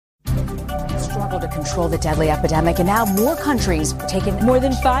struggle to control the deadly epidemic, and now more countries are taking. More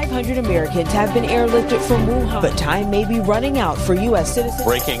than 500 Americans have been airlifted from Wuhan, but time may be running out for U.S. citizens.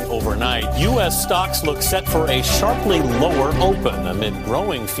 Breaking overnight, U.S. stocks look set for a sharply lower open amid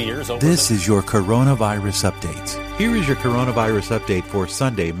growing fears over. This is your coronavirus update. Here is your coronavirus update for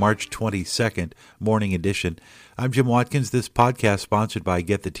Sunday, March 22nd, morning edition. I'm Jim Watkins. This podcast sponsored by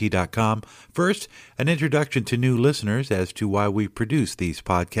GetTheTea.com. First, an introduction to new listeners as to why we produce these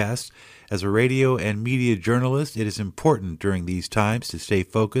podcasts. As a radio and media journalist, it is important during these times to stay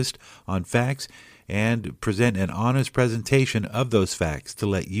focused on facts and present an honest presentation of those facts to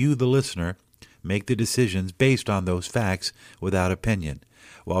let you, the listener, make the decisions based on those facts without opinion.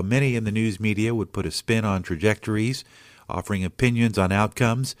 While many in the news media would put a spin on trajectories, offering opinions on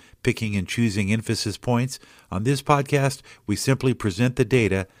outcomes, picking and choosing emphasis points, on this podcast, we simply present the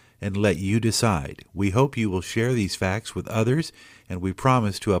data and let you decide. We hope you will share these facts with others, and we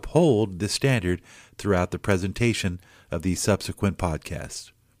promise to uphold this standard throughout the presentation of these subsequent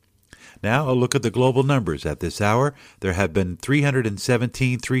podcasts. Now, a look at the global numbers. At this hour, there have been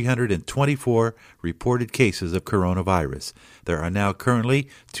 324 reported cases of coronavirus. There are now currently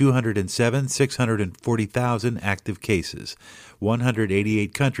 640,000 active cases.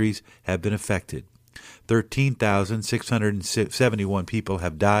 188 countries have been affected. 13,671 people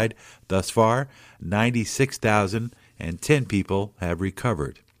have died thus far. 96,010 people have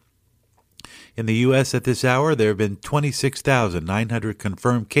recovered. In the U.S. at this hour, there have been 26,900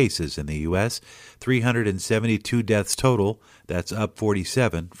 confirmed cases in the U.S., 372 deaths total. That's up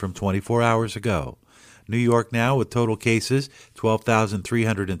 47 from 24 hours ago. New York now with total cases,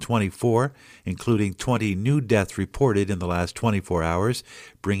 12,324, including 20 new deaths reported in the last 24 hours,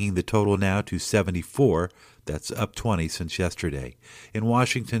 bringing the total now to 74. That's up 20 since yesterday. In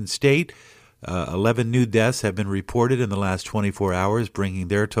Washington State, 11 new deaths have been reported in the last 24 hours, bringing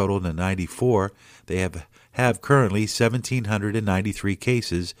their total to 94. They have currently 1,793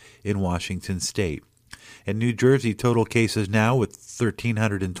 cases in Washington State. In New Jersey, total cases now with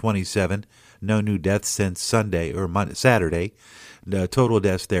 1,327. No new deaths since Saturday. The total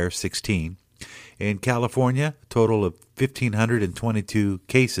deaths there, 16. In California, a total of 1,522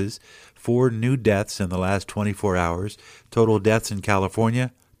 cases. 4 new deaths in the last 24 hours. Total deaths in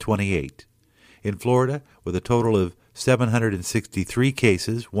California, 28. In Florida, with a total of 763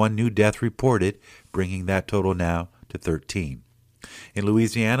 cases, 1 new death reported, bringing that total now to 13. In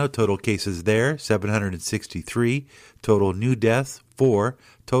Louisiana, total cases there, 763. Total new deaths, 4.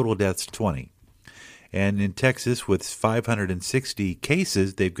 Total deaths, 20. And in Texas, with 560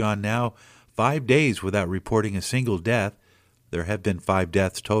 cases, they've gone now 5 days without reporting a single death. There have been 5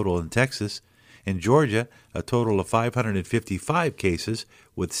 deaths total in Texas. In Georgia, a total of 555 cases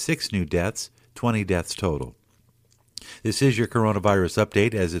with 6 new deaths, 20 deaths total. This is your coronavirus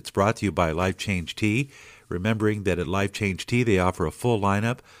update as it's brought to you by Life Change Tea. Remembering that at Life Change Tea, they offer a full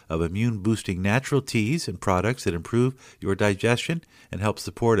lineup of immune-boosting natural teas and products that improve your digestion and help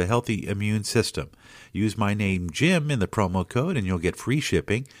support a healthy immune system. Use my name, Jim, in the promo code, and you'll get free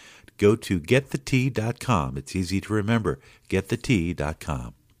shipping. Go to GetTheTea.com. It's easy to remember,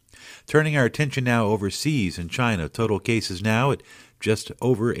 GetTheTea.com. Turning our attention now overseas in China, total cases now at just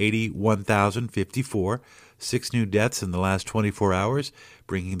over 81,054. 6 new deaths in the last 24 hours,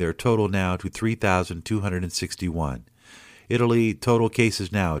 bringing their total now to 3,261. Italy, total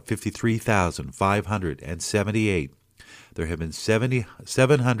cases now at 53,578. There have been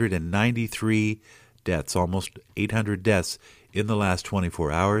 793 deaths, almost 800 deaths in the last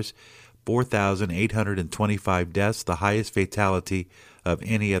 24 hours. 4,825 deaths, the highest fatality of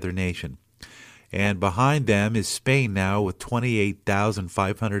any other nation. And behind them is Spain now with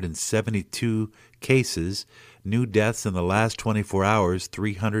 28,572 cases. New deaths in the last 24 hours,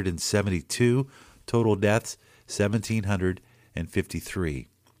 372. Total deaths, 1,753.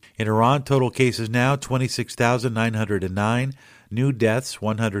 In Iran, total cases now, 26,909. New deaths,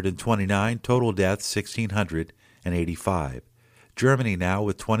 129. Total deaths, 1,685. Germany now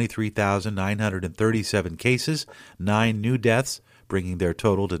with 23,937 cases, 9 new deaths, bringing their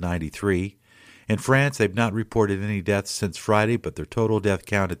total to 93. In France, they've not reported any deaths since Friday, but their total death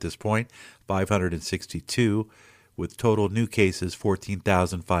count at this point, 562, with total new cases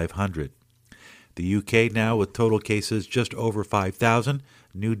 14,500. The UK now with total cases just over 5,000,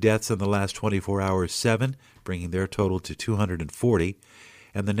 new deaths in the last 24 hours 7, bringing their total to 240.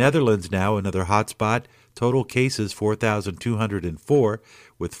 And the Netherlands now, another hotspot, total cases 4,204,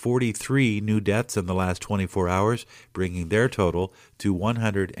 with 43 new deaths in the last 24 hours, bringing their total to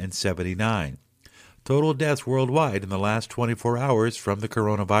 179. Total deaths worldwide in the last 24 hours from the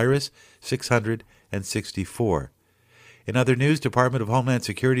coronavirus, 664. In other news, Department of Homeland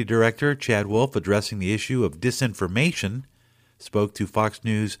Security Director Chad Wolf, addressing the issue of disinformation, spoke to Fox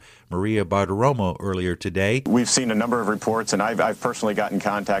News' Maria Bartiromo earlier today. We've seen a number of reports, and I've personally gotten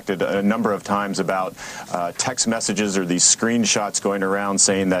contacted a number of times about text messages or these screenshots going around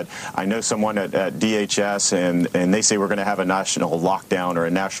saying that I know someone at DHS and they say we're going to have a national lockdown or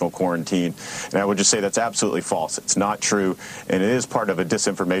a national quarantine. And I would just say that's absolutely false. It's not true, and it is part of a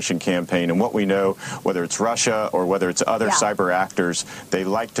disinformation campaign. And what we know, whether it's Russia or whether it's other cyber actors, they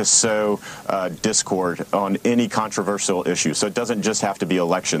like to sow discord on any controversial issue. So it doesn't just have to be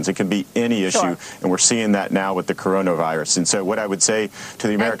elections. It can be any issue, and we're seeing that now with the coronavirus. And so what I would say to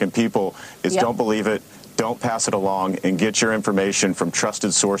the American people is don't believe it, don't pass it along, and get your information from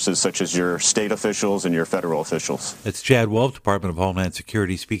trusted sources such as your state officials and your federal officials. It's Chad Wolf, Department of Homeland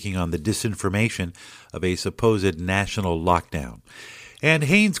Security, speaking on the disinformation of a supposed national lockdown. And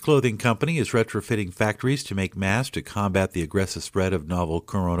Hanes Clothing Company is retrofitting factories to make masks to combat the aggressive spread of novel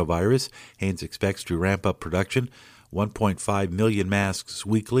coronavirus. Hanes expects to ramp up production 1.5 million masks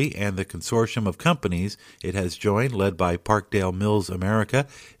weekly, and the consortium of companies it has joined, led by Parkdale Mills America,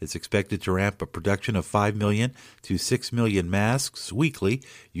 is expected to ramp up production of 5 million to 6 million masks weekly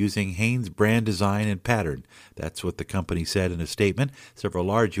using Hanes brand design and pattern. That's what the company said in a statement. Several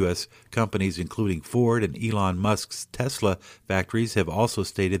large U.S. companies, including Ford and Elon Musk's Tesla factories, have also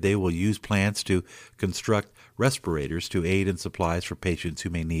stated they will use plants to construct respirators to aid in supplies for patients who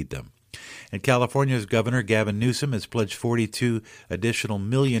may need them. And California's Governor Gavin Newsom has pledged $42 additional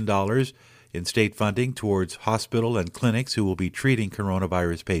million in state funding towards hospital and clinics who will be treating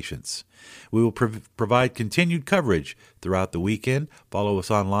coronavirus patients. We will provide continued coverage throughout the weekend. Follow us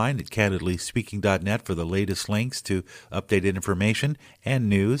online at candidlyspeaking.net for the latest links to updated information and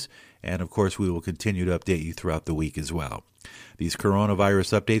news. And, of course, we will continue to update you throughout the week as well. These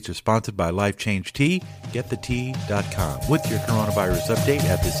coronavirus updates are sponsored by Life Change Tea, getthetea.com. With your coronavirus update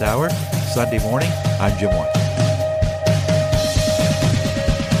at this hour, Sunday morning, I'm Jim White.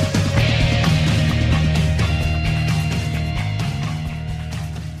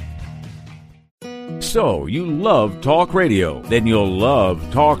 So, you love talk radio? Then you'll love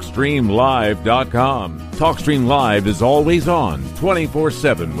TalkStreamLive.com. TalkStream Live is always on,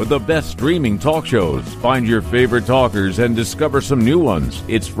 24/7, with the best streaming talk shows. Find your favorite talkers and discover some new ones.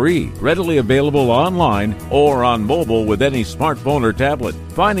 It's free, readily available online or on mobile with any smartphone or tablet.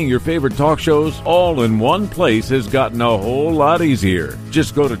 Finding your favorite talk shows all in one place has gotten a whole lot easier.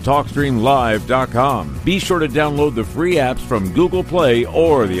 Just go to TalkStreamLive.com. Be sure to download the free apps from Google Play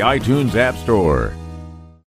or the iTunes App Store.